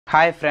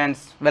Hi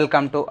friends,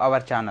 welcome to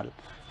our channel.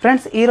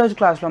 Friends, ఈరోజు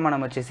క్లాస్లో మనం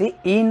వచ్చేసి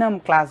ఈనమ్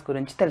క్లాస్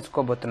గురించి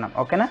తెలుసుకోబోతున్నాం.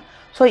 ఓకేనా?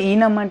 సో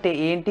ఈనమ్ అంటే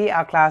ఏంటి,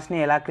 ఆ క్లాస్ని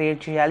ఎలా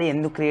క్రియేట్ చేయాలి,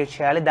 ఎందుకు క్రియేట్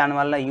చేయాలి,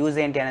 దానివల్ల యూజ్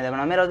ఏంటి అనేది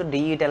మనం ఈరోజు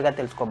డీటెయిల్గా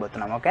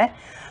తెలుసుకోబోతున్నాం. Okay,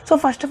 so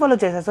first of all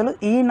వచ్చేసి అసలు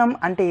ఈనమ్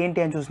అంటే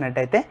ఏంటి అని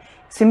చూసినట్టయితే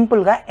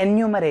సింపుల్గా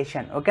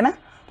ఎన్యూమరేషన్. ఓకేనా?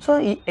 సో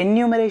ఈ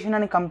ఎన్యూమరేషన్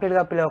అని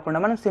కంప్లీట్గా పిలవకుండా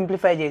మనం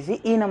సింప్లిఫై చేసి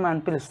ఈనమ్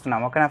అని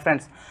పిలుస్తున్నాం. ఓకేనా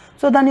ఫ్రెండ్స్?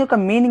 సో దాని యొక్క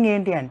మీనింగ్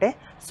ఏంటి అంటే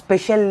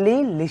స్పెషల్లీ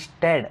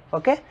లిస్టెడ్.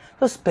 ఓకే,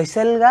 సో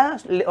స్పెషల్గా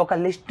ఒక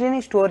లిస్ట్ని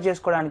స్టోర్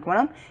చేసుకోవడానికి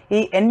మనం ఈ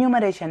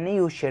ఎన్యూమరేషన్ని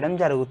యూజ్ చేయడం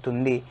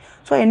జరుగుతుంది.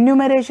 సో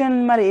ఎన్యూమరేషన్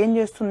మరి ఏం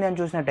చేస్తుంది అని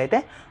చూసినట్టయితే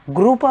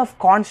group of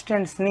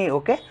కాన్స్టెంట్స్ని,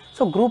 okay,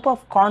 so group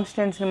of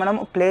కాన్స్టెంట్స్ని మనం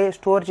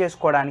స్టోర్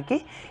చేసుకోవడానికి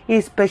ఈ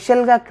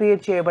స్పెషల్గా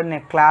క్రియేట్ చేయబడిన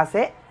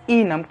క్లాసే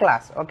ఈనమ్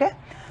క్లాస్. ఓకే,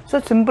 సో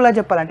సింపుల్గా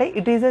చెప్పాలంటే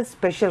it is a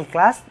special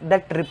class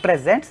that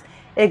represents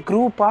A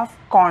group of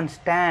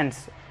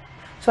constants.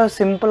 So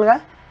సింపుల్గా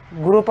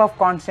గ్రూప్ ఆఫ్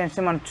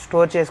కాన్స్టెంట్స్ని మనం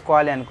స్టోర్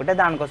చేసుకోవాలి అనుకుంటే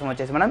దానికోసం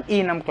వచ్చేసి మనం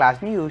ఈనమ్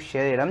క్లాస్ని యూజ్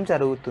చేయడం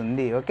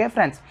జరుగుతుంది. Okay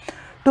friends,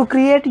 to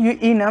create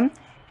ఈనమ్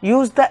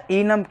use the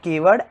ఈనమ్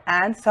keyword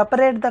and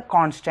separate the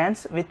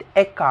constants with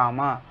a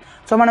comma.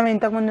 So మనం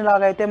ఇంతకుముందు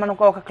లాగా అయితే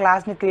మనకు ఒక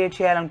క్లాస్ని క్రియేట్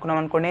చేయాలనుకున్నాం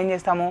అనుకోండి, ఏం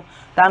చేస్తాము,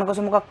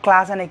 దానికోసం ఒక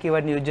క్లాస్ అనే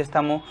కీవర్డ్ని యూజ్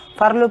చేస్తాము.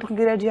 ఫర్ లూప్ని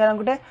క్రియేట్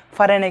చేయాలనుకుంటే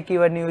ఫర్ అనే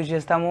కీవర్డ్ని యూజ్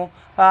చేస్తాము.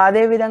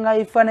 అదేవిధంగా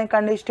ఇఫ్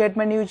అనే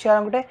స్టేట్మెంట్ యూజ్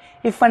చేయాలనుకుంటే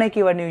ఇఫ్ అనే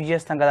కీవర్డ్ని యూజ్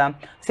చేస్తాం కదా.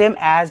 సేమ్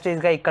యాజ్ ఇట్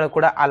ఈస్గా ఇక్కడ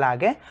కూడా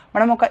అలాగే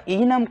మనం ఒక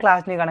ఈనమ్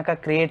క్లాస్ని కనుక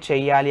క్రియేట్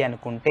చేయాలి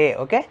అనుకుంటే,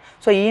 ఓకే,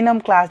 సో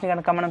ఈనమ్ క్లాస్ని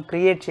కనుక మనం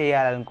క్రియేట్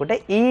చేయాలనుకుంటే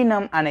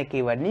ఈనమ్ అనే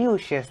కీవర్డ్ని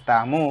యూజ్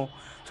చేస్తాము.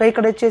 సో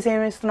ఇక్కడ వచ్చేసి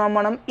ఏమి ఇస్తున్నాము,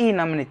 మనం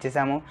ఈనమ్ని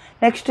ఇచ్చేసాము.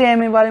 నెక్స్ట్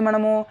ఏమి ఇవ్వాలి,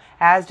 మనము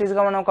యాజ్ ఇట్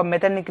ఈస్గా మనం ఒక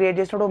మెథడ్ని క్రియేట్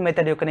చేసినప్పుడు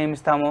మెథడ్ యొక్క నేమ్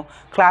ఇస్తాము,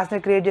 క్లాస్ని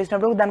క్రియేట్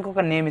చేసినప్పుడు దానికి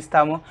ఒక నేమ్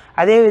ఇస్తాము.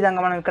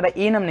 అదేవిధంగా మనం ఇక్కడ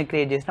ఈనమ్ని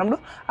క్రియేట్ చేసినప్పుడు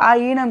ఆ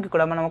ఈనమ్కి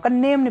కూడా మనం ఒక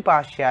నేమ్ని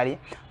పాస్ చేయాలి.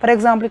 ఫర్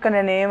ఎగ్జాంపుల్ ఇక్కడ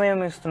నేను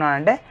ఏమేమి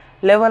ఇస్తున్నానంటే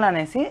లెవెల్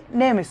అనేసి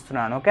నేమ్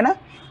ఇస్తున్నాను. ఓకేనా?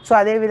 సో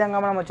అదేవిధంగా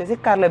మనం వచ్చేసి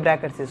కర్లీ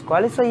బ్రాకెట్స్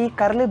తీసుకోవాలి. సో ఈ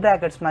కర్లీ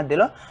బ్రాకెట్స్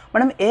మధ్యలో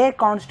మనం ఏ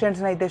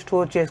కాన్స్టెంట్స్ని అయితే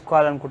స్టోర్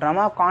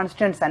చేసుకోవాలనుకుంటున్నామో ఆ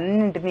కాన్స్టెంట్స్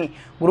అన్నింటినీ,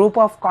 గ్రూప్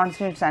ఆఫ్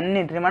కాన్స్టెంట్స్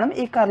అన్నింటినీ మనం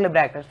ఈ కర్లీ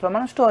బ్రాకెట్స్లో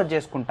మనం స్టోర్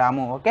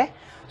చేసుకుంటాము. ఓకే,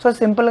 సో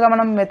సింపుల్గా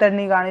మనం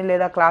మెథడ్ని కానీ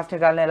లేదా క్లాస్ని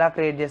కానీ ఎలా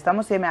క్రియేట్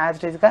చేస్తాము, సేమ్ యాజ్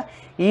ఇట్ ఈస్గా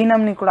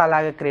ఈనమ్ని కూడా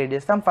అలాగే క్రియేట్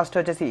చేస్తాం. ఫస్ట్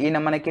వచ్చేసి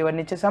ఈనమ్ అనే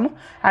కీవర్డ్ని ఇచ్చేసాము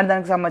అండ్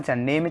దానికి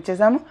సంబంధించిన నేమ్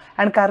ఇచ్చేసాము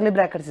అండ్ కర్లీ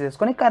బ్రాకెట్స్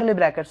తీసుకొని కర్లీ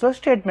బ్రాకెట్స్లో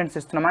స్టేట్మెంట్స్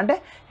ఇస్తున్నాం, అంటే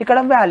ఇక్కడ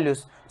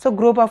values. So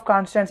group of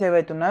constants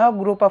ఏవైతే ఉన్నాయో ఆ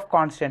గ్రూప్ ఆఫ్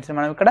కాన్స్టెంట్స్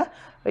మనం ఇక్కడ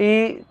ఈ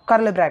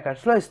కర్లీ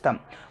బ్రాకెట్స్లో ఇస్తాం.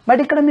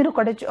 బట్ ఇక్కడ మీరు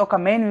ఒక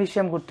మెయిన్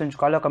విషయం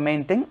గుర్తుంచుకోవాలి, ఒక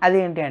మెయిన్ థింగ్. అది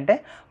ఏంటి అంటే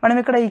మనం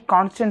ఇక్కడ ఈ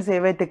కాన్స్టెంట్స్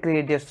ఏవైతే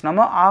క్రియేట్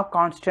చేస్తున్నామో ఆ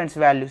కాన్స్టెంట్స్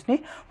వాల్యూస్ని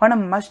మనం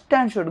మస్ట్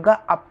అండ్ షుడ్గా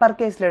అప్పర్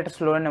కేస్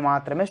లెటర్స్లోనే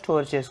మాత్రమే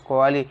స్టోర్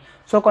చేసుకోవాలి.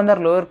 సో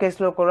కొందరు లోవర్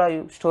కేస్లో కూడా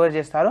స్టోర్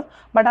చేస్తారు,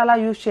 బట్ అలా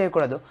యూజ్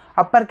చేయకూడదు.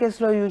 అప్పర్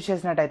కేస్లో యూజ్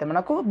చేసినట్టయితే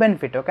మనకు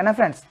బెనిఫిట్. ఓకేనా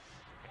ఫ్రెండ్స్?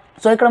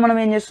 సో ఇక్కడ మనం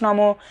ఏం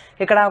చేస్తున్నాము,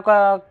 ఇక్కడ ఒక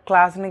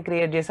క్లాస్ని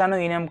క్రియేట్ చేశాను,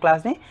 ఈనమ్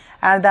క్లాస్ని,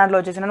 అండ్ దాంట్లో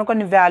వచ్చేసి నేను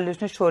కొన్ని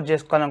వాల్యూస్ని స్టోర్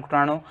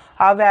చేసుకోవాలనుకుంటున్నాను.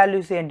 ఆ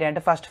వాల్యూస్ ఏంటి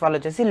అంటే ఫస్ట్ ఆఫ్ ఆల్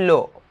వచ్చేసి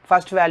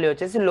ఫస్ట్ వాల్యూ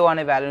వచ్చేసి లో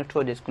అనే వాల్యూని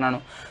స్టోర్ చేసుకున్నాను.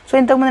 సో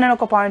ఇంతకుముందు నేను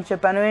ఒక పాయింట్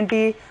చెప్పాను, ఏంటి,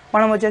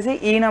 మనం వచ్చేసి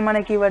ఈనమ్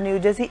అనే కీవర్డ్ని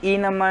యూజ్ చేసి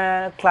ఈనమ్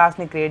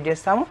క్లాస్ని క్రియేట్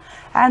చేస్తాము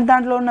అండ్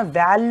దాంట్లో ఉన్న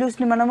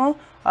వాల్యూస్ని మనము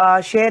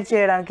షేర్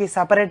చేయడానికి,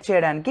 సపరేట్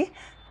చేయడానికి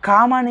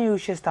కామాని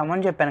యూజ్ చేస్తాము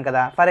అని చెప్పాను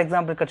కదా. ఫర్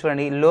ఎగ్జాంపుల్ ఇక్కడ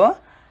చూడండి, లో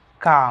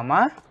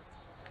comma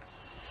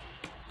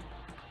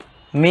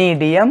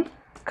medium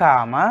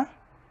comma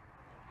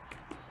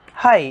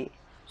high.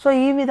 So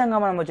ఈ విధంగా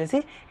మనం వచ్చేసి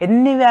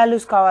ఎన్ని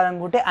వాల్యూస్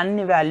కావాలనుకుంటే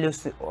అన్ని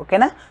వాల్యూస్.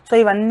 ఓకేనా? సో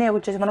ఇవన్నీ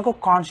వచ్చేసి మనకు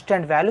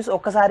కాన్స్టెంట్ వాల్యూస్.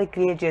 ఒక్కసారి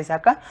క్రియేట్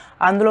చేశాక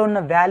అందులో ఉన్న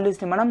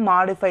వాల్యూస్ని మనం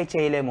మాడిఫై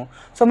చేయలేము.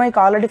 సో మనకి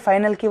ఆల్రెడీ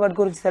ఫైనల్ కీవర్డ్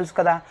గురించి తెలుసు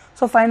కదా.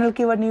 సో ఫైనల్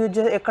కీవర్డ్ని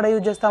ఎక్కడ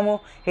యూజ్ చేస్తాము,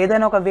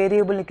 ఏదైనా ఒక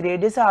వేరియబుల్ని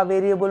క్రియేట్ చేసి ఆ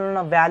వేరియబుల్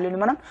ఉన్న వాల్యూని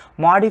మనం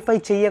మాడిఫై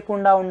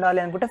చేయకుండా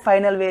ఉండాలి అనుకుంటే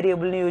ఫైనల్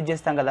వేరియబుల్ని యూజ్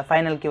చేస్తాం కదా,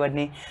 ఫైనల్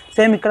కీవర్డ్ని.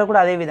 సేమ్ ఇక్కడ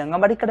కూడా అదే విధంగా.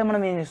 బట్ ఇక్కడ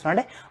మనం ఏం చేస్తున్నాం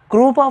అంటే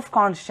గ్రూప్ ఆఫ్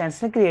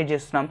కాన్స్టెంట్స్ని క్రియేట్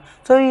చేస్తున్నాం.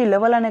 సో ఈ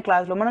లెవెల్ అనే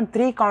క్లాస్లో మనం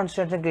 3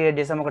 కాన్స్టెంట్స్ని క్రియేట్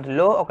చేస్తాం, ఒకటి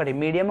లో, ఒకటి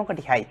మీడియం,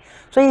 ఒకటి హై.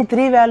 సో ఈ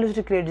 3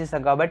 వాల్యూస్ని క్రియేట్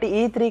చేస్తాం కాబట్టి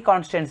ఈ 3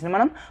 కాన్స్టెంట్స్ని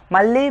మనం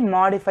మళ్ళీ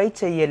మాడిఫై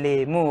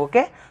చేయలేము.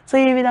 ఓకే, సో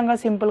ఈ విధంగా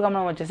సింపుల్గా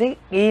మనం వచ్చేసి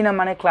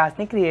ఈనమ్ అనే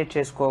క్లాస్ని క్రియేట్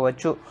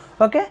చేసుకోవచ్చు.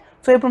 ఓకే,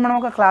 సో ఇప్పుడు మనం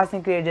ఒక క్లాస్ని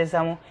క్రియేట్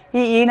చేసాము.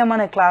 ఈ ఈనమ్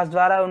అనే క్లాస్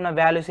ద్వారా ఉన్న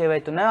వాల్యూస్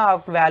ఏవైతే ఉన్నాయో ఆ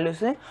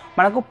వాల్యూస్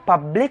మనకు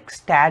public,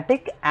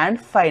 static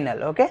and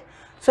final. Okay,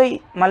 so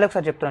మళ్ళీ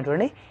ఒకసారి చెప్తున్నాను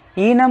చూడండి,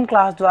 ఈనమ్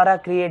క్లాస్ ద్వారా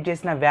క్రియేట్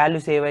చేసిన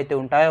వాల్యూస్ ఏవైతే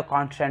ఉంటాయో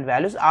కాన్స్టెంట్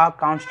వాల్యూస్, ఆ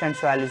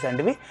కాన్స్టెంట్స్ వాల్యూస్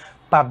అంటే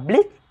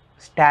public,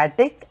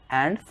 static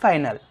and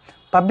final.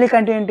 Public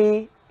అంటే ఏంటి,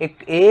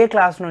 ఏ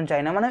క్లాస్ నుంచి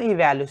అయినా మనం ఈ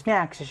వాల్యూస్ని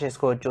యాక్సెస్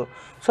చేసుకోవచ్చు.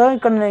 సో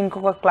ఇక్కడ నేను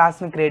ఇంకొక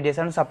క్లాస్ని క్రియేట్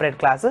చేశాను, సపరేట్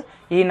క్లాస్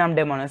ఈనమ్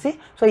డెమో అనేసి.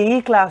 సో ఈ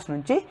క్లాస్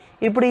నుంచి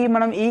ఇప్పుడు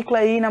మనం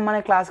ఈనమ్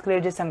అనే క్లాస్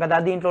క్రియేట్ చేసాం కదా,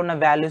 దీంట్లో ఉన్న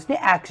వాల్యూస్ని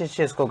యాక్సెస్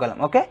చేసుకోగలం.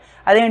 ఓకే,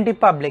 అదేంటి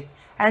పబ్లిక్.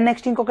 అండ్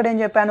నెక్స్ట్ ఇంకొకటి ఏం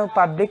చెప్పాను,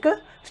 పబ్లిక్,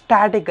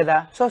 స్టాటిక్ కదా.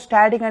 సో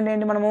స్టాటిక్ అంటే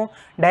ఏంటి, మనము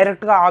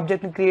డైరెక్ట్గా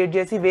ఆబ్జెక్ట్ని క్రియేట్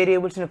చేసి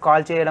వేరియబుల్స్ని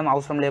కాల్ చేయడం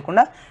అవసరం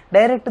లేకుండా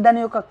డైరెక్ట్ దాని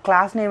యొక్క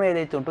క్లాస్ నేమ్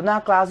ఏదైతే ఉంటుందో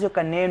ఆ క్లాస్ యొక్క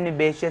నేమ్ని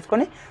బేస్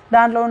చేసుకొని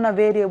దాంట్లో ఉన్న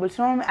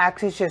వేరియబుల్స్ని మనం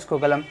యాక్సెస్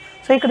చేసుకోగలం.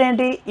 సో ఇక్కడ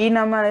ఏంటి, ఈ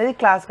నమ్ అనేది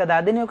క్లాస్ కదా,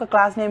 దీని యొక్క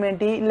క్లాస్ నేమ్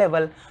ఏంటి,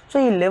 లెవెల్. సో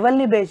ఈ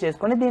లెవెల్ని బేస్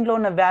చేసుకొని దీంట్లో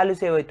ఉన్న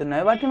వాల్యూస్ ఏవైతే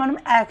ఉన్నాయో వాటిని మనం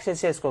యాక్సెస్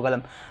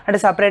చేసుకోగలం. అంటే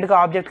సపరేట్గా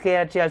ఆబ్జెక్ట్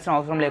క్రియేట్ చేయాల్సిన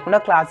అవసరం లేకుండా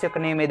క్లాస్ యొక్క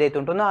నేమ్ ఏదైతే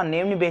ఉంటుందో ఆ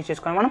నేమ్ని బేస్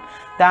చేసుకొని మనం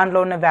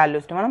దాంట్లో ఉన్న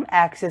వాల్యూస్ని మనం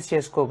యాక్సెస్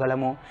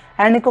చేసుకోగలము.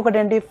 అండ్ ఇంకొకటి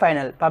ఏంటి,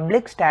 ఫైనల్.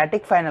 పబ్లిక్,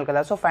 స్టాటిక్, ఫైనల్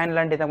కదా. సో ఫైనల్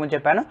అంటే ఇంతకుముందు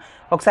చెప్పాను,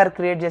 ఒకసారి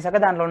క్రియేట్ చేశాక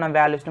దాంట్లో ఉన్న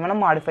వాల్యూస్ని మనం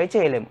మాడిఫై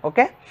చేయలేము.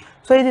 ఓకే,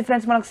 సో ఇది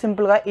ఫ్రెండ్స్ మనకు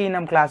సింపుల్గా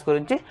ఈనమ్ క్లాస్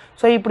గురించి.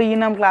 సో ఇప్పుడు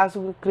ఈనమ్ క్లాస్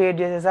క్రియేట్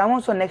చేసేసాము.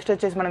 సో నెక్స్ట్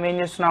వచ్చేసి మనం ఏం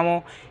చేస్తున్నాము,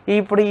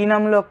 ఇప్పుడు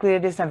ఈనమ్లో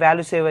క్రియేట్ చేసిన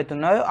వాల్యూస్ ఏవైతే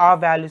ఉన్నాయో ఆ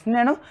వాల్యూస్ని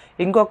నేను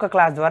ఇంకొక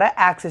క్లాస్ ద్వారా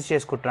యాక్సెస్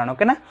చేసుకుంటున్నాను.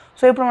 ఓకేనా.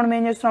 సో ఇప్పుడు మనం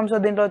ఏం చేస్తున్నాం, సో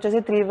దీంట్లో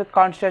వచ్చేసి 3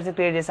 కాన్స్టెంట్స్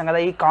క్రియేట్ చేసాం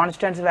కదా. ఈ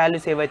కాన్స్టెంట్స్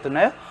వాల్యూస్ ఏవైతే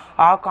ఉన్నాయో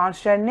ఆ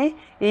కాన్స్టెంట్ని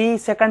ఈ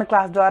సెకండ్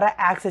క్లాస్ ద్వారా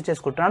యాక్సెస్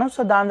చేసుకుంటున్నాను.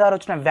 సో దాని ద్వారా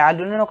వచ్చిన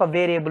వాల్యూని నేను ఒక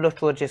వేరియబుల్లో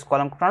స్టోర్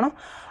చేసుకోవాలనుకుంటున్నాను.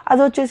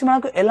 అది వచ్చేసి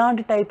మనకు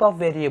ఎలాంటి టైప్ ఆఫ్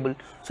వేరియబుల్.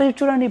 సో ఇది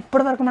చూడండి,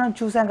 ఇప్పటివరకు మనం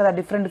చూసాం కదా,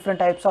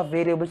 different types of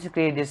variables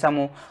create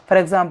చేసాము. ఫర్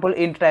ఎగ్జాంపుల్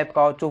ఇంట్ టైప్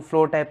కావచ్చు,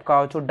 ఫ్లో టైప్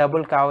కావచ్చు,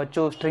 డబుల్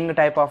కావచ్చు, స్ట్రింగ్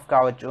టైప్ ఆఫ్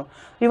కావచ్చు.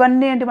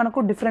 ఇవన్నీ ఏంటి, మనకు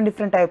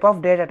different type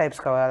of data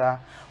types కదా.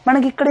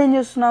 మనకి ఇక్కడ ఏం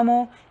చేస్తున్నాము,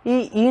 ఈ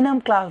ఈనమ్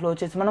క్లాస్లో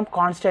వచ్చేసి మనం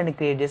కాన్స్టెంట్ని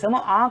క్రియేట్ చేసాము.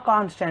 ఆ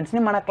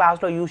కాన్స్టెంట్స్ని మన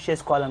క్లాస్లో యూజ్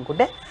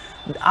చేసుకోవాలనుకుంటే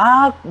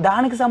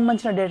దానికి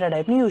సంబంధించిన డేటా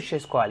టైప్ని యూజ్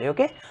చేసుకోవాలి.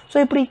 ఓకే, సో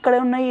ఇప్పుడు ఇక్కడ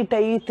ఉన్న ఈ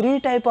 3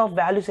 టైప్ ఆఫ్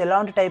వాల్యూస్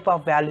ఎలాంటి టైప్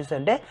ఆఫ్ వాల్యూస్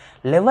అంటే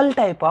level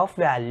type of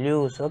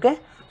values. Okay,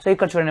 so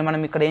ఇక్కడ చూడండి,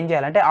 మనం ఇక్కడ ఏం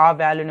చేయాలంటే ఆ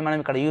వాల్యూని మనం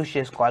ఇక్కడ యూజ్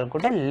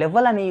చేసుకోవాలనుకుంటే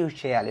లెవెల్ అని యూజ్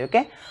చేయాలి.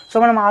 ఓకే, సో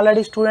మనం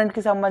ఆల్రెడీ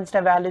స్టూడెంట్కి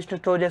సంబంధించిన వాల్యూస్ని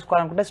స్టోర్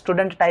చేసుకోవాలనుకుంటే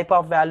స్టూడెంట్ టైప్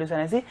ఆఫ్ వాల్యూస్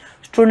అనేసి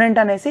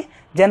స్టూడెంట్ అనేసి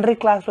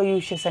జనరిక్ క్లాస్లో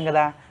యూజ్ చేస్తాం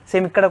కదా.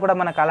 సేమ్ ఇక్కడ కూడా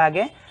మనకు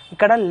అలాగే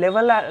ఇక్కడ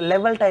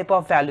లెవెల్ టైప్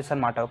ఆఫ్ వాల్యూస్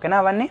అనమాట. ఓకేనా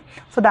అవన్నీ.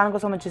 సో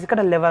దానికోసం వచ్చేసి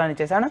ఇక్కడ లెవెల్ అని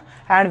ఇచ్చేసాను.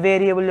 అండ్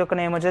వేరియబుల్ యొక్క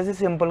నేమ్ వచ్చేసి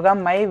సింపుల్గా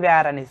మై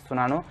వేర్ అని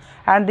ఇస్తున్నాను.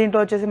 అండ్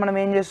దీంట్లో వచ్చేసి మనం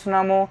ఏం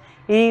చేస్తున్నాము,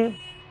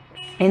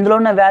 ఇందులో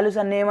ఉన్న వాల్యూస్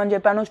అన్ని ఏమని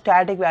చెప్పాను,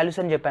 స్టాటిక్ వాల్యూస్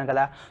అని చెప్పాను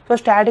కదా. సో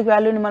స్టాటిక్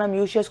వాల్యూని మనం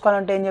యూజ్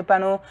చేసుకోవాలంటే ఏం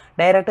చెప్పాను,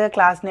 డైరెక్ట్గా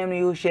క్లాస్ నేమ్ని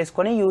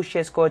యూజ్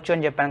చేసుకోవచ్చు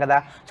అని చెప్పాను కదా.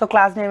 సో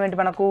క్లాస్ నేమ్ ఏంటి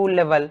మనకు,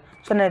 లెవెల్.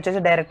 సో నేను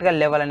వచ్చేసి డైరెక్ట్గా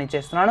లెవెల్ అని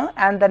ఇచ్చేస్తున్నాను.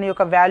 అండ్ దాని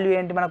యొక్క వాల్యూ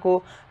ఏంటి మనకు,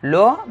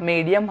 లో,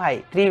 మీడియం, హై,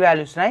 3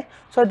 వాల్యూస్ ఉన్నాయి.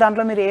 సో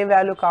దాంట్లో మీరు ఏ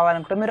వాల్యూ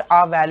కావాలనుకుంటే మీరు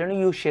ఆ వాల్యూని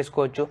యూజ్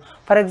చేసుకోవచ్చు.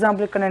 ఫర్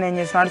ఎగ్జాంపుల్ ఇక్కడ నేను ఏం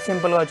చేస్తున్నాను,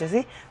 సింపుల్గా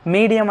వచ్చేసి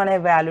మీడియం అనే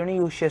వాల్యూని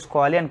యూజ్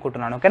చేసుకోవాలి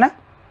అనుకుంటున్నాను. ఓకేనా.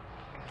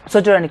 సో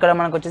చూడండి, ఇక్కడ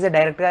మనకు వచ్చేసి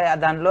డైరెక్ట్గా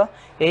దాంట్లో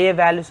ఏ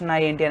వాల్యూస్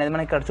ఉన్నాయి ఏంటి అనేది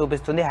మనకి ఇక్కడ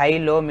చూపిస్తుంది, హై,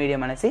 లో,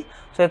 మీడియం అనేసి.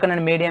 సో ఇక్కడ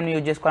నేను మీడియంని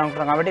యూజ్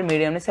చేసుకోవాలనుకుంటున్నాను కాబట్టి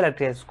మీడియంని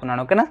సెలెక్ట్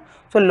చేసుకున్నాను. ఓకేనా.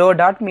 సో లో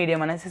డాట్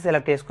మీడియం అనేసి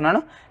సెలెక్ట్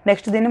చేసుకున్నాను.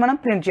 నెక్స్ట్ దీన్ని మనం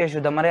ప్రింట్ చేసి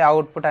చూద్దాం, మరి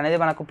అవుట్పుట్ అనేది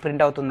మనకు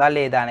ప్రింట్ అవుతుందా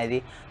లేదా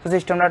అనేది. సో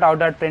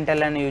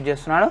system.out.println యూజ్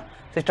చేస్తున్నాను.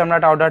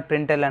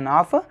 system.out.println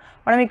of.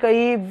 మనం ఇక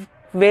ఈ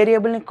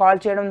వేరియబుల్ని కాల్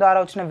చేయడం ద్వారా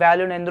వచ్చిన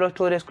వాల్యూని ఎందులో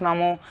స్టోర్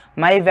చేసుకున్నాము,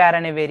 మై వేర్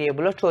అనే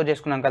వేరియబుల్లో స్టోర్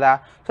చేసుకున్నాం కదా.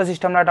 So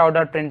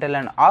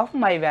system.out.println of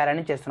my wear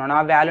అని చేస్తున్నాను.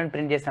 ఆ వాల్యూని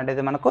ప్రింట్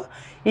చేసినట్టయితే మనకు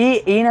ఈ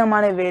ఈనమ్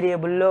అనే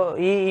వేరియబుల్లో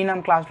ఈ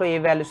ఈనమ్ క్లాస్లో ఏ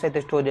వాల్యూస్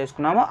అయితే స్టోర్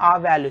చేసుకున్నామో ఆ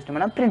వాల్యూస్ని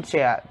మనం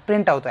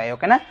ప్రింట్ అవుతాయి.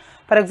 ఓకేనా.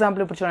 ఫర్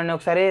ఎగ్జాంపుల్ ఇప్పుడు చూడండి,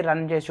 ఒకసారి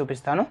రన్ చేసి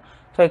చూపిస్తాను.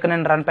 సో ఇక్కడ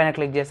నేను రన్ పైన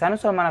క్లిక్ చేశాను.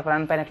 సో మనకు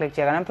రన్ పైన క్లిక్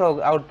చేయగానే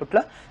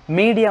అవుట్పుట్లో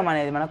మీడియం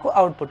అనేది మనకు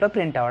అవుట్పుట్లో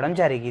ప్రింట్ అవ్వడం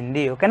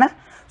జరిగింది. ఓకేనా.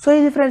 సో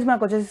ఇది ఫ్రెండ్స్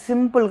మనకు వచ్చేసి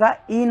సింపుల్గా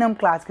ఈనమ్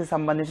క్లాస్కి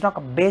సంబంధించిన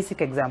ఒక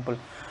బేసిక్ ఎగ్జాంపుల్.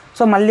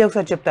 సో మళ్ళీ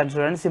ఒకసారి చెప్తాను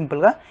చూడండి.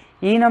 సింపుల్గా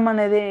ఈనమ్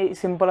అనేది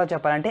సింపుల్గా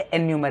చెప్పాలంటే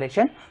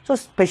ఎన్యూమరేషన్. సో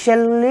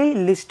స్పెషల్లీ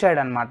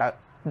లిస్టెడ్ అనమాట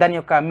దాని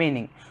యొక్క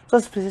మీనింగ్. సో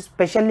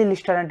స్పెషల్లీ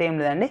లిస్టెడ్ అంటే ఏం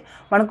లేదండి,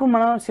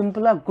 మనం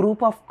సింపుల్గా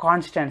group of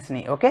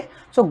కాన్స్టెంట్స్ని, okay,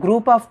 so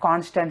group of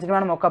కాన్స్టెంట్స్ని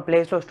మనం ఒక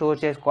ప్లేస్లో స్టోర్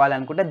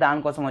చేసుకోవాలనుకుంటే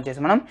దానికోసం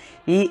వచ్చేసి మనం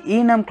ఈ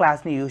ఈనమ్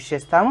క్లాస్ని యూజ్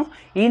చేస్తాము.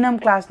 ఈనమ్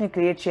క్లాస్ని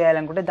క్రియేట్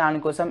చేయాలనుకుంటే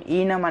దానికోసం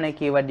ఈనమ్ అనే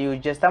కీవర్డ్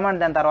యూజ్ చేస్తాము.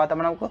 అండ్ దాని తర్వాత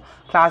మనకు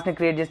క్లాస్ని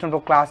క్రియేట్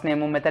చేసినప్పుడు క్లాస్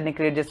నేమ్, మెథడ్ని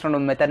క్రియేట్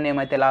చేసినప్పుడు మెథడ్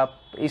నేమ్ అయితే ఎలా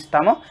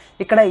ఇస్తామో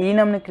ఇక్కడ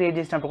ఈనమ్ని క్రియేట్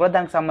చేసినప్పుడు కూడా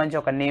దానికి సంబంధించి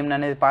ఒక నేమ్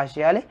అనేది పాస్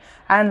చేయాలి.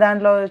 అండ్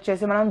దాంట్లో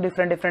వచ్చేసి మనం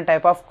డిఫరెంట్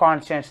టైప్ ఆఫ్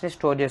కాన్స్టెంట్స్ని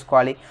స్టోర్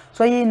చేసుకోవాలి.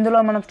 సో ఇందులో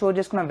మనం స్టోర్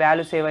చేసుకున్న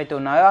వాల్యూస్ ఏవైతే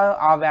ఉన్నాయో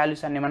ఆ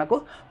వాల్యూస్ అన్ని మనకు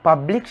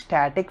public,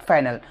 static,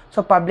 final. So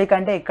public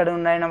అంటే ఎక్కడ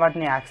ఉన్నాయో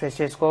వాటిని యాక్సెస్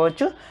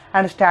చేసుకోవచ్చు.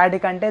 అండ్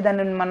స్టాటిక్ అంటే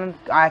దాన్ని మనం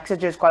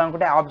యాక్సెస్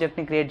చేసుకోవాలనుకుంటే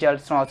ఆబ్జెక్ట్ని క్రియేట్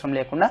చేయాల్సిన అవసరం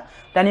లేకుండా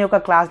దాని యొక్క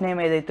క్లాస్ నేమ్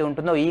ఏదైతే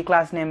ఉంటుందో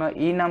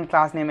ఈనమ్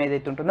క్లాస్ నేమ్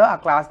ఏదైతే ఉంటుందో ఆ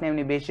క్లాస్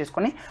నేమ్ని బేస్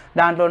చేసుకొని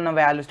దాంట్లో ఉన్న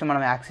వాల్యూస్ని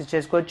మనం యాక్సెస్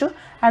చేసుకోవచ్చు.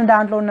 అండ్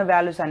దాంట్లో ఉన్న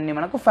వాల్యూస్ అన్ని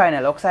మనకు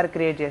ఫైనల్. ఒకసారి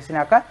క్రియేట్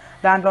చేసినాక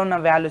దాంట్లో ఉన్న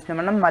వాల్యూస్ని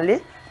మనం మళ్ళీ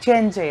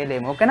చేంజ్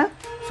చేయలేము. ఓకేనా.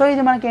 సో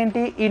ఇది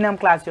మనకేంటి ఈనమ్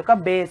క్లాస్ యొక్క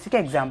బేసిక్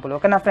ఎగ్జాంపుల్.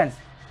 ఓకేనా ఫ్రెండ్స్.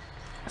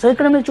 సో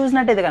ఇక్కడ మీరు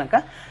చూసినట్టయితే కనుక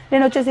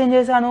నేను వచ్చేసి ఏం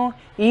చేశాను,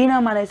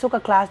 ఈనమ్ అనేసి ఒక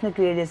క్లాస్ని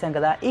క్రియేట్ చేశాను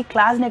కదా. ఈ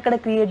క్లాస్ని ఎక్కడ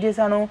క్రియేట్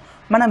చేశాను,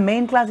 మన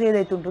మెయిన్ క్లాస్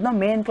ఏదైతే ఉంటుందో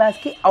మెయిన్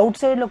క్లాస్కి అవుట్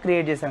సైడ్లో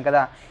క్రియేట్ చేశాను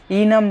కదా.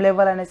 ఈనమ్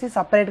లెవెల్ అనేసి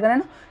సపరేట్గా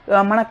నేను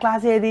మన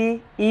క్లాస్ ఏది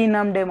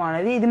ఈనమ్ డెమో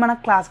అనేది ఇది మన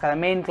క్లాస్ కదా,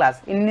 మెయిన్ క్లాస్.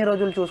 ఇన్ని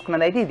రోజులు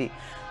చూసుకున్నది అయితే ఇది.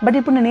 బట్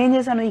ఇప్పుడు నేను ఏం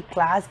చేశాను, ఈ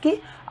క్లాస్కి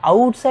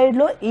అవుట్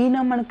సైడ్లో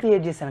ఈనమ్ అని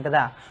క్రియేట్ చేశాను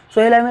కదా. సో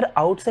ఇలా మీరు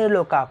అవుట్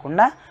సైడ్లో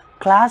కాకుండా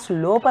క్లాస్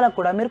లోపల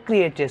కూడా మీరు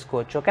క్రియేట్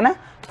చేసుకోవచ్చు ఓకేనా.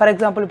 ఫర్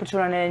ఎగ్జాంపుల్ ఇప్పుడు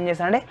చూడండి నేను ఏం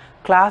చేశానంటే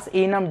క్లాస్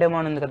ఈనమ్ డెమో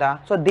ఉంది కదా,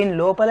 సో దీని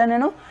లోపల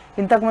నేను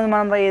ఇంతకుముందు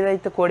మనం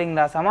ఏదైతే కోడింగ్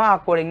రాసామో ఆ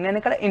కోడింగ్ నేను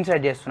ఇక్కడ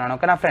ఇన్సర్ట్ చేస్తున్నాను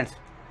ఓకేనా ఫ్రెండ్స్.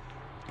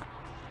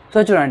 సో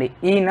చూడండి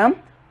ఈనమ్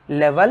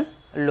లెవెల్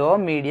లో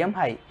మీడియం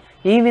హై,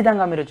 ఈ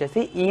విధంగా మీరు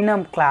వచ్చేసి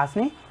ఈనమ్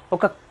క్లాస్ని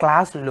ఒక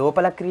క్లాస్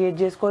లోపల క్రియేట్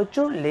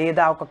చేసుకోవచ్చు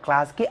లేదా ఒక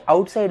క్లాస్కి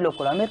అవుట్ సైడ్లో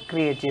కూడా మీరు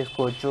క్రియేట్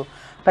చేసుకోవచ్చు.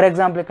 ఫర్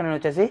ఎగ్జాంపుల్ ఇక్కడ నేను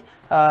వచ్చేసి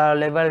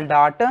లెవెల్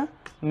డాట్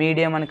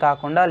మీడియం అని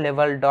కాకుండా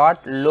లెవెల్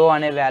డాట్ లో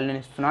అనే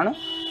వాల్యూని ఇస్తున్నాను.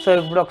 సో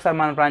ఇప్పుడు ఒకసారి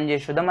మనం రన్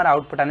చేసి చూద్దాం మరి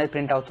అవుట్పుట్ అనేది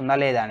ప్రింట్ అవుతుందా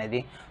లేదా అనేది.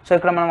 సో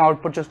ఇక్కడ మనం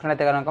అవుట్పుట్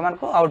చూసుకున్నట్లయితే కనుక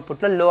మనకు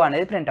అవుట్పుట్లో లో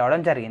అనేది ప్రింట్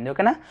అవ్వడం జరిగింది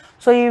ఓకేనా.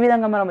 సో ఈ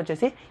విధంగా మనం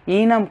వచ్చేసి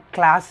ఈనమ్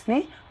క్లాస్ని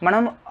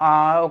మనం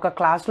ఒక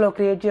క్లాస్లో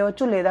క్రియేట్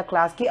చేయవచ్చు లేదా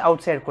క్లాస్కి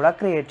అవుట్ సైడ్ కూడా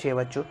క్రియేట్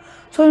చేయవచ్చు.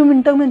 సో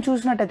ఇంతకు మేము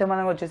చూసినట్టయితే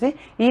మనం వచ్చేసి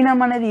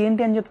ఈనమ్ అనేది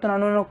ఏంటి అని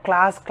చెప్తున్నాను, నేను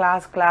క్లాస్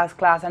క్లాస్ క్లాస్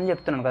క్లాస్ అని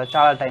చెప్తున్నాను కదా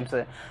చాలా టైమ్స్.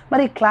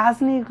 మరి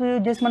క్లాస్ని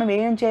క్రియేట్ చేసి మనం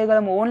ఏం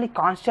చేయగలం, ఓన్లీ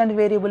కాన్స్టెంట్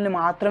వేరియబుల్ని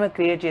మాత్రమే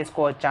క్రియేట్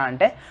చేసుకోవచ్చా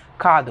అంటే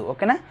కాదు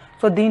ఓకేనా.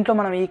 సో దీంట్లో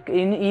మనం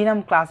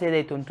ఈనమ్ క్లాస్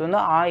ఏదైతే ఉంటుందో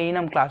ఆ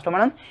ఈనమ్ క్లాస్లో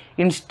మనం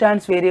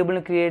ఇన్స్టాన్స్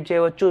వేరియబుల్ని క్రియేట్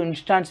చేయవచ్చు,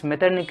 ఇన్స్టాన్స్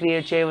మెథడ్ని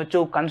క్రియేట్ చేయవచ్చు,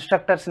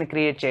 కన్స్ట్రక్టర్స్ని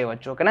క్రియేట్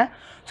చేయవచ్చు ఓకేనా.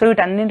 సో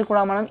వీటన్నింటి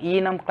కూడా మనం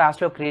ఈనమ్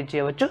క్లాస్లో క్రియేట్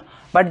చేయవచ్చు.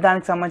 బట్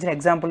దానికి సంబంధించిన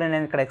ఎగ్జాంపుల్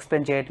నేను ఇక్కడ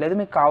ఎక్స్ప్లెయిన్ చేయట్లేదు,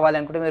 మీకు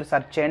కావాలనుకుంటే మీరు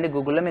సెర్చ్ చేయండి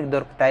గూగుల్లో, మీకు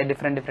దొరుకుతాయి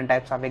different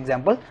types of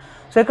example.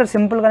 So ఇక్కడ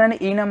సింపుల్గా నేను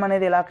ఈనమ్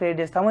అనేది ఎలా క్రియేట్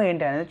చేస్తామో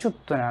ఏంటి అనేది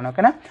చెప్తున్నాను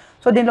ఓకేనా.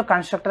 సో దీంట్లో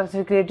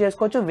కన్స్ట్రక్టర్స్ని క్రియేట్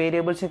చేసుకోవచ్చు,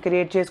 వేరియబుల్స్ని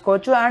క్రియేట్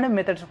చేసుకోవచ్చు అండ్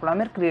మెథడ్స్ కూడా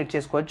మీరు క్రియేట్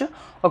చేసుకోవచ్చు.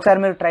 ఒకసారి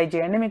మీరు ట్రై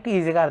చేయండి, మీకు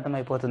ఈజీగా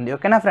అర్థమైపోతుంది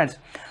ఓకేనా ఫ్రెండ్స్.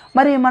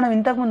 మరి మనం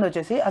ఇంతకుముందు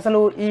వచ్చేసి అసలు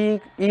ఈ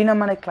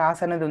ఈనమ్ అనే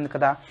క్లాస్ అనేది ఉంది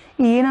కదా,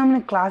 ఈ ఈనమ్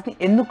క్లాస్ని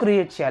ఎందుకు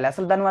క్రియేట్ చేయాలి,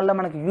 అసలు దానివల్ల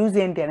మనకు యూజ్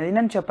ఏంటి అనేది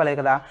నేను చెప్పలేదు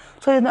కదా.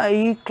 సో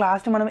ఈ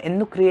క్లాస్ని మనం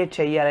ఎందుకు క్రియేట్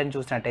చేయాలని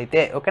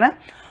చూసినట్టయితే ఓకేనా.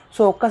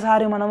 సో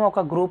ఒక్కసారి మనం ఒక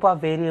గ్రూప్ ఆఫ్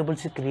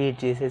వేరియబుల్స్ క్రియేట్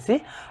చేసేసి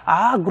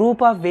ఆ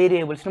గ్రూప్ ఆఫ్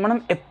వేరియబుల్స్ని మనం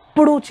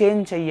ఎప్పుడూ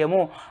చేంజ్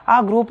చెయ్యము, ఆ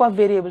గ్రూప్ ఆఫ్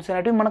వేరియబుల్స్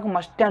అనేవి మనకు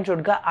మస్ట్ అండ్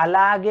షుడ్గా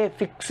అలాగే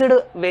ఫిక్స్డ్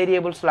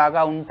వేరియబుల్స్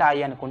లాగా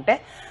ఉంటాయి అనుకుంటే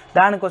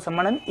దానికోసం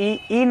మనం ఈ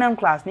ఈనమ్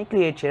క్లాస్ని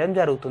క్రియేట్ చేయడం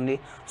జరుగుతుంది.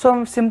 సో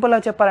సింపుల్గా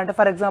చెప్పాలంటే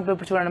ఫర్ ఎగ్జాంపుల్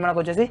ఇప్పుడు చూడండి మనకు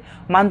వచ్చేసి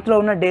మంత్లో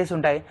ఉన్న డేస్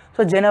ఉంటాయి.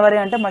 సో జనవరి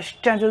అంటే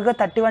మస్ట్ అండ్ షుడ్గా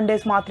 31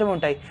 డేస్ మాత్రమే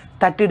ఉంటాయి,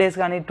 30 డేస్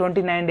కానీ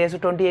 29 డేస్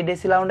 28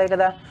 డేస్ ఇలా ఉంటాయి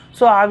కదా.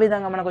 సో ఆ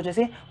విధంగా మనకు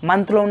వచ్చేసి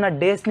మంత్లో ఉన్న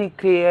డేస్ని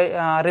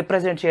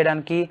రిప్రజెంట్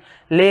చేయడానికి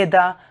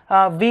లేదా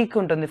వీక్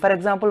ఉంటుంది. ఫర్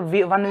ఎగ్జాంపుల్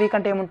 1 వీక్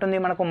అంటే ఏముంటుంది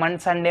మనకు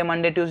Sunday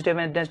Monday Tuesday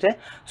Wednesday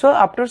so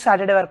up to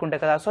Saturday వరకు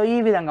ఉంటాయి కదా. సో ఈ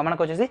విధంగా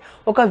మనకు వచ్చేసి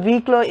ఒక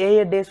వీక్లో ఏ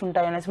డేస్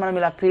ఉంటాయి అనేసి మనం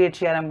ఇలా క్రియేట్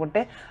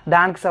చేయాలనుకుంటే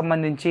దానికి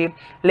సంబంధించి,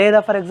 లేదా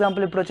ఫర్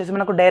ఎగ్జాంపుల్ ఇప్పుడు వచ్చేసి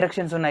మనకు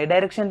డైరెక్షన్స్ ఉన్నాయి.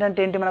 డైరెక్షన్స్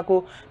అంటే ఏంటి, మనకు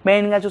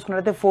మెయిన్గా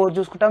చూసుకున్నట్లయితే 4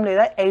 చూసుకుంటాం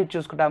లేదా 8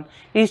 చూసుకుంటాం,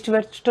 ఈస్ట్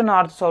వెస్ట్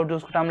నార్త్ సౌత్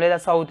చూసుకుంటాం లేదా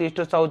సౌత్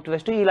ఈస్ట్ సౌత్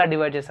వెస్ట్ ఇలా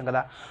డివైడ్ చేస్తాం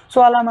కదా. సో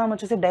అలా మనం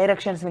వచ్చేసి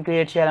డైరెక్షన్స్ని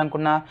క్రియేట్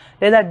చేయాలనుకున్నా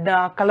లేదా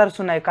కలర్స్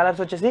ఉన్నాయి,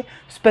 కలర్స్ వచ్చేసి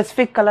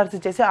స్పెసిఫిక్ కలర్స్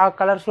ఇచ్చేసి ఆ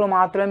కలర్స్లో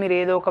మాత్రమే మీరు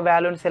ఏదో ఒక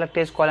వాల్యూని సెలెక్ట్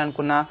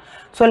చేసుకోవాలనుకున్నా.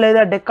 సో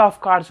లేదా డెక్ ఆఫ్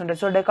కార్డ్స్ ఉంటాయి.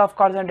 సో డెక్ ఆఫ్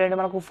కార్డ్స్ అంటే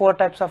మనకు 4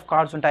 టైప్స్ ఆఫ్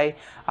కార్డ్స్ ఉంటాయి,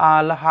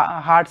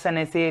 హార్ట్స్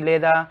అనేసి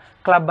లేదా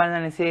క్లబ్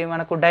అనేసి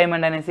మనకు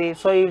డైమండ్ అనేసి.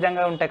 సో ఈ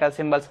విధంగా ఉంటాయి కదా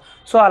సింబల్స్.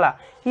 సో అలా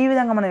ఈ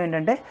విధంగా మనం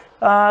ఏంటంటే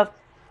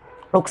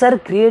ఒకసారి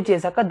క్రియేట్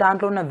చేశాక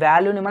దాంట్లో ఉన్న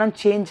వాల్యూని మనం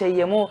చేంజ్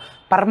చెయ్యము,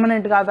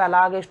 పర్మనెంట్గా అవి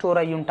అలాగే స్టోర్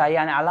అయ్యి ఉంటాయి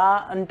అని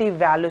అలాంటి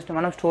వాల్యూస్ని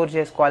మనం స్టోర్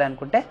చేసుకోవాలి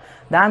అనుకుంటే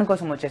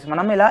దానికోసం వచ్చేసి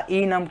మనం ఇలా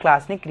ఈనమ్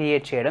క్లాస్ని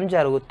క్రియేట్ చేయడం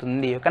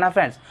జరుగుతుంది ఓకేనా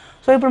ఫ్రెండ్స్.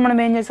 సో ఇప్పుడు మనం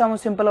ఏం చేసాము,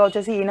 సింపుల్గా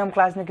వచ్చేసి ఈనమ్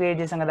క్లాస్ని క్రియేట్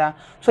చేసాం కదా.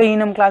 సో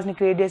ఈనమ్ క్లాస్ని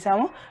క్రియేట్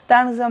చేసాము,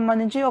 దానికి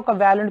సంబంధించి ఒక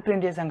వాల్యూని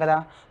ప్రింట్ చేసాం కదా.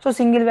 సో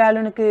సింగిల్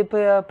వాల్యూని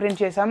ప్రింట్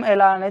చేసాము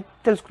ఎలా అనేది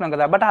తెలుసుకున్నాం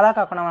కదా. బట్ అలా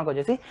కాకుండా మనకు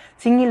వచ్చేసి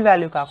సింగిల్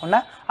వాల్యూ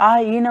కాకుండా ఆ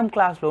ఈనమ్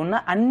క్లాస్లో ఉన్న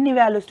అన్ని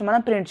వాల్యూస్ని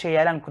మనం ప్రింట్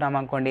చేయాలి అనుకున్నాం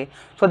అనుకోండి.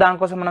 సో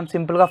దానికోసం మనం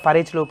సింపుల్గా ఫర్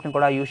ఈచ్ లూప్ని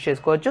కూడా యూజ్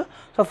చేసుకోవచ్చు.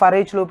 సో ఫర్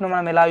ఈచ్ లూప్ని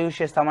మనం ఎలా యూజ్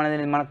చేస్తాం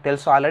అనేది మనకు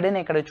తెలుసు ఆల్రెడీ,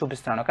 నేను ఇక్కడ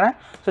చూపిస్తున్నాను ఓకేనా.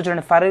 సో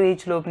చూడండి ఫర్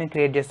ఈచ్ లూప్ని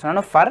క్రియేట్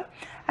చేస్తున్నాను ఫర్,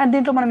 అండ్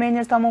దీంట్లో మనం ఏం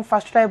చేస్తాము,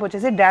 ఫస్ట్ టైప్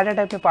వచ్చేసి డేటా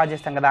టైప్ని పాస్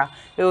చేస్తాం కదా,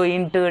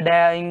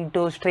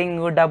 ఇంటూ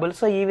స్ట్రింగ్ డబుల్.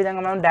 సో ఈ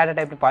విధంగా మనం డేటా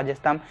టైప్ని పాస్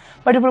చేస్తాం.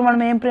 బట్ ఇప్పుడు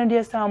మనం ఏం ప్రింట్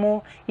చేస్తాము,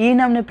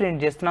 ఈనమ్ని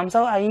ప్రింట్ చేస్తున్నాం. సో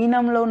ఆ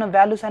ఈనమ్లో ఉన్న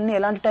వాల్యూస్ అన్ని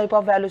ఎలాంటి టైప్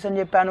ఆఫ్ వాల్యూస్ అని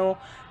చెప్పాను,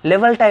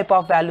 లెవెల్ టైప్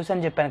ఆఫ్ వాల్యూస్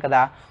అని చెప్పాను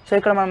కదా. సో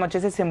ఇక్కడ మనం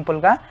వచ్చేసి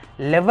సింపుల్గా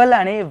లెవెల్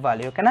అనే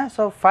ఇవ్వాలి ఓకేనా.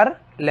 సో ఫర్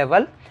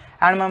లెవెల్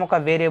అండ్ మనం ఒక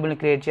వేరియబుల్ని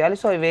క్రియేట్ చేయాలి.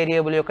 సో ఈ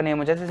వేరియబుల్ యొక్క నేమ్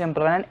వచ్చేసి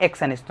సింపుల్గా నేను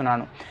ఎక్స్ అని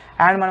ఇస్తున్నాను.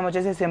 అండ్ మనం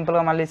వచ్చేసి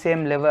సింపుల్గా మళ్ళీ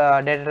సేమ్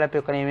డేటా టైప్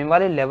యొక్క నేమ్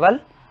ఇవ్వాలి లెవెల్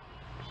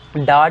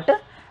డాట్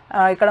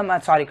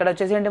ఇక్కడ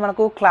వచ్చేసి ఏంటి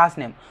మనకు క్లాస్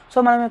నేమ్. సో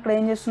మనం ఇక్కడ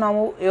ఏం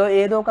చేస్తున్నాము,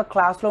 ఏదో ఒక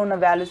క్లాస్లో ఉన్న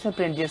వాల్యూస్ని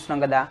ప్రింట్ చేస్తున్నాం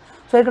కదా.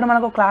 సో ఇక్కడ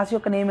మనకు క్లాస్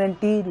యొక్క నేమ్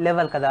ఏంటి,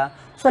 లెవెల్ కదా.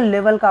 సో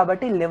లెవెల్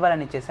కాబట్టి లెవెల్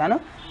అని ఇచ్చేసాను.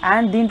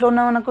 అండ్ దీంట్లో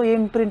ఉన్న మనకు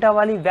ఏం ప్రింట్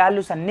అవ్వాలి,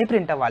 వాల్యూస్ అన్నీ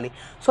ప్రింట్ అవ్వాలి.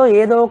 సో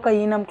ఏదో ఒక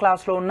ఈనమ్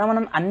క్లాస్లో ఉన్న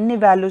మనం అన్ని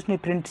వాల్యూస్ని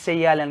ప్రింట్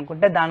చేయాలి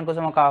అనుకుంటే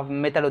దానికోసం ఒక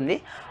మెథడ్ ఉంది.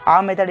 ఆ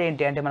మెథడ్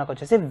ఏంటి అంటే మనకు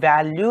వచ్చేసి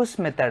వాల్యూస్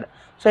మెథడ్.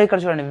 సో ఇక్కడ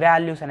చూడండి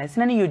వాల్యూస్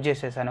అనేసి నేను యూజ్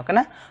చేసేసాను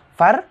ఓకేనా.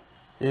 For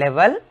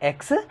level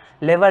X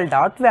level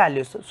dot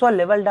values. So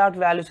level dot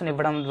వాల్యూస్ని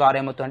ఇవ్వడం ద్వారా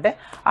ఏమవుతుందంటే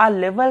ఆ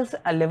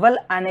లెవెల్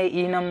అనే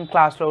ఈనం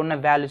క్లాస్లో ఉన్న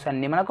వాల్యూస్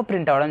అన్ని మనకు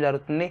ప్రింట్ అవ్వడం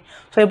జరుగుతుంది.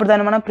 సో ఇప్పుడు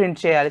దాన్ని మనం ప్రింట్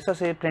చేయాలి. సో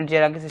ప్రింట్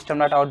చేయడానికి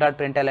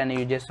system.out.println అని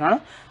యూజ్ చేస్తున్నాను.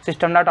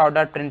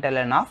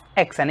 system.out.println ఆఫ్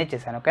ఎక్స్ అని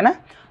ఇచ్చేసాను. ఓకేనా.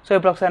 సో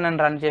ఇప్పుడు ఒకసారి నేను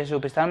రన్ చేసి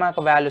చూపిస్తాను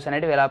మనకు వాల్యూస్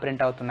అనేవి ఎలా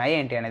ప్రింట్ అవుతున్నాయి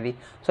ఏంటి అనేది.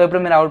 సో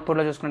ఇప్పుడు మీరు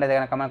అవుట్పుట్లో చూసుకుంటే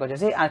కనుక మనకు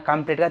వచ్చేసి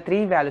కంప్లీట్గా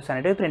 3 వాల్యూస్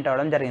అనేవి ప్రింట్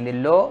అవ్వడం జరిగింది,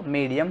 లో,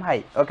 మీడియం, హై.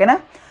 ఓకేనా.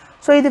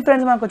 సో ఇది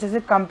ఫ్రెండ్స్ మనకు వచ్చేసి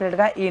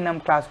కంప్లీట్గా ఈనం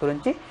క్లాస్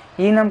గురించి.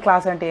 ఈనం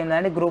క్లాస్ అంటే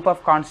ఏంటంటే గ్రూప్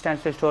ఆఫ్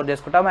కాన్స్టెంట్స్ స్టోర్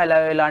చేసుకుంటాం.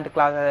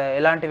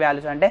 ఎలాంటి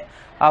వాల్యూస్ అంటే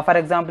ఫర్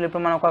ఎగ్జాంపుల్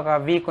ఇప్పుడు మనకు ఒక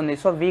వీక్ ఉంది.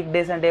 సో వీక్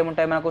డేస్ అంటే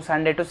ఏముంటాయి మనకు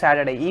సండే టు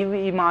సాటర్డే ఇవి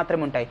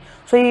మాత్రమే ఉంటాయి.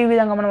 సో ఈ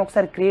విధంగా మనం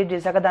ఒకసారి క్రియేట్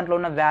చేశాక దాంట్లో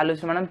ఉన్న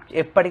వాల్యూస్ మనం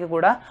ఎప్పటికీ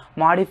కూడా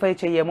మాడిఫై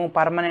చేయము,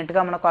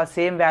 పర్మనెంట్గా మనకు ఆ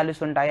సేమ్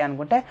వాల్యూస్ ఉంటాయి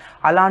అనుకుంటే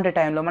అలాంటి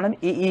టైంలో మనం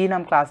ఈ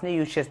ఈనం క్లాస్ని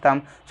యూజ్ చేస్తాం.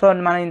 సో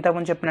మనం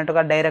ఇంతకుముందు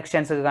చెప్పినట్టుగా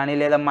డైరెక్షన్స్కి కానీ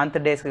లేదా మంత్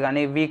డేస్కి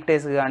కానీ వీక్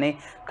డేస్కి కానీ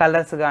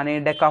కలర్స్ కానీ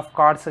డెక్ ఆఫ్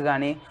కార్డ్స్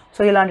కానీ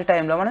సో ఇలాంటి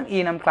టైంలో మనం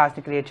ఈనం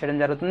క్లాస్ని క్రియేట్ చేయడం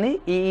జరుగుతుంది.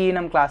 ఈ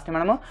ఈనం క్లాస్ని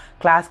మనము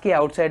క్లాస్కి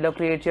అవుట్ సైడ్లో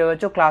క్రియేట్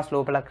చేయవచ్చు, క్లాస్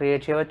లోపల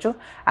క్రియేట్ చేయవచ్చు.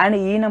 అండ్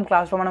ఈనం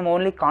క్లాస్లో మనం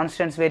ఓన్లీ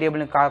కాన్స్టెంట్స్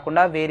వేరియబుల్ని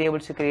కాకుండా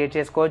వేరియబుల్స్ క్రియేట్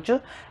చేసుకోవచ్చు,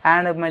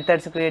 అండ్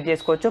మెథడ్స్ క్రియేట్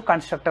చేసుకోవచ్చు,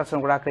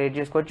 కన్స్ట్రక్టర్స్ని కూడా క్రియేట్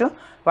చేసుకోవచ్చు.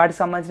 వాటికి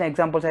సంబంధించిన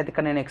ఎగ్జాంపుల్స్ అయితే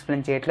ఇక్కడ నేను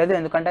ఎక్స్ప్లెయిన్ చేయట్లేదు,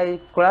 ఎందుకంటే అది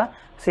కూడా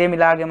సేమ్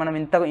ఇలాగే మనం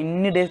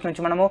ఇన్ని డేస్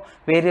నుంచి మనము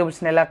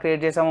వేరియబుల్స్ని ఎలా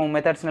క్రియేట్ చేసాము,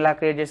 మెథడ్స్ని ఎలా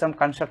క్రియేట్ చేసాము,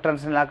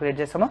 కన్స్ట్రక్టర్స్ని ఎలా క్రియేట్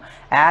చేసాము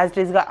యాజ్ ఇట్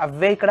ఈస్గా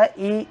అవే ఇక్కడ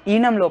ఈ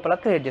ఈనం లోపల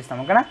క్రియేట్ చేస్తాం.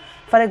 ఓకేనా.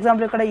 ఫర్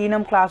ఎగ్జాంపుల్ ఇక్కడ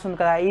ఈనం క్లాస్ ఉంది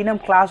కదా, ఈనం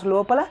క్లాస్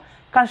లోపల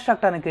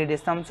కన్స్ట్రక్టర్ని క్రియేట్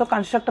చేస్తాం. సో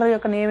కన్స్ట్రక్టర్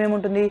యొక్క నేమ్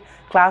ఏముంటుంది,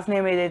 క్లాస్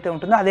నేమ్ ఏదైతే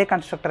ఉంటుందో అదే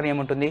కన్స్ట్రక్టర్ నేమ్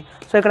ఉంటుంది.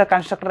 సో ఇక్కడ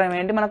కన్స్ట్రక్టర్ నేమ్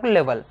ఏంటి మనకు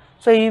లెవెల్.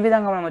 సో ఈ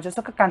విధంగా మనం వచ్చేసి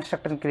ఒక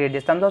కన్స్ట్రక్టర్ని క్రియేట్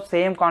చేస్తాం. సో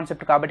సేమ్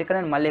కాన్సెప్ట్ కాబట్టి ఇక్కడ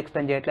నేను మళ్ళీ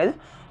ఎక్స్ప్లెయిన్ చేయట్లేదు.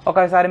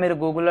 ఒకసారి మీరు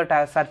గూగుల్లో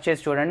సెర్చ్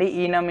చేసి చూడండి,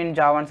 ఈనం ఇన్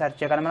జావా అని సెర్చ్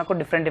చేయగానే మనకు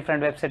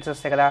డిఫరెంట్ వెబ్సైట్స్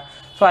వస్తాయి కదా.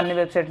 సో అన్ని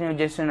వెబ్సైట్స్ని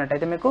యూజ్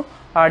చేస్తున్నట్టయితే మీకు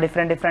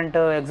డిఫరెంట్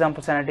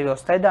ఎగ్జాంపుల్స్ అనేవి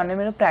వస్తాయి, దాన్ని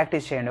మీరు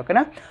ప్రాక్టీస్ చేయండి.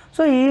 ఓకేనా.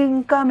 సో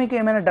ఇంకా మీకు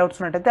ఏమైనా డౌట్స్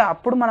ఉన్నట్టయితే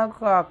అప్పుడు మనకు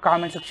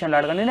కామెంట్ సెక్షన్లో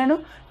అడగండి, నేను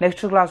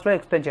నెక్స్ట్ క్లాస్లో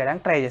ఎక్స్ప్లెయిన్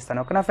చేయడానికి ట్రై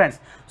చేస్తాను. ఓకేనా ఫ్రెండ్స్.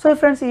 సో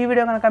ఫ్రెండ్స్ ఈ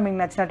వీడియో కనుక మీకు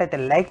నచ్చినట్టయితే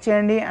లైక్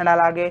చేయండి, అండ్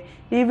అలాగే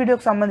ఈ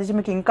వీడియోకి సంబంధించి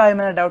మీకు ఇంకా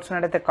ఏమైనా డౌట్స్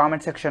ఉన్నట్టయితే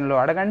కామెంట్ సెక్షన్లో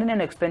అడగండి,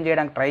 నేను ఎక్స్ప్లెయిన్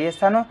చేయడానికి ట్రై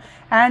చేస్తాను.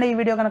 అండ్ ఈ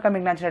వీడియో కనుక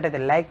మీకు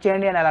నచ్చినట్టయితే లైక్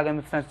చేయండి, అండ్ అలాగే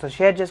మీ ఫ్రెండ్స్తో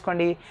షేర్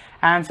చేసుకోండి,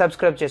 అండ్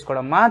సబ్స్క్రైబ్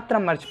చేసుకోవడం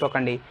మాత్రం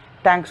మర్చిపోకండి.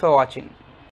 Thanks for watching.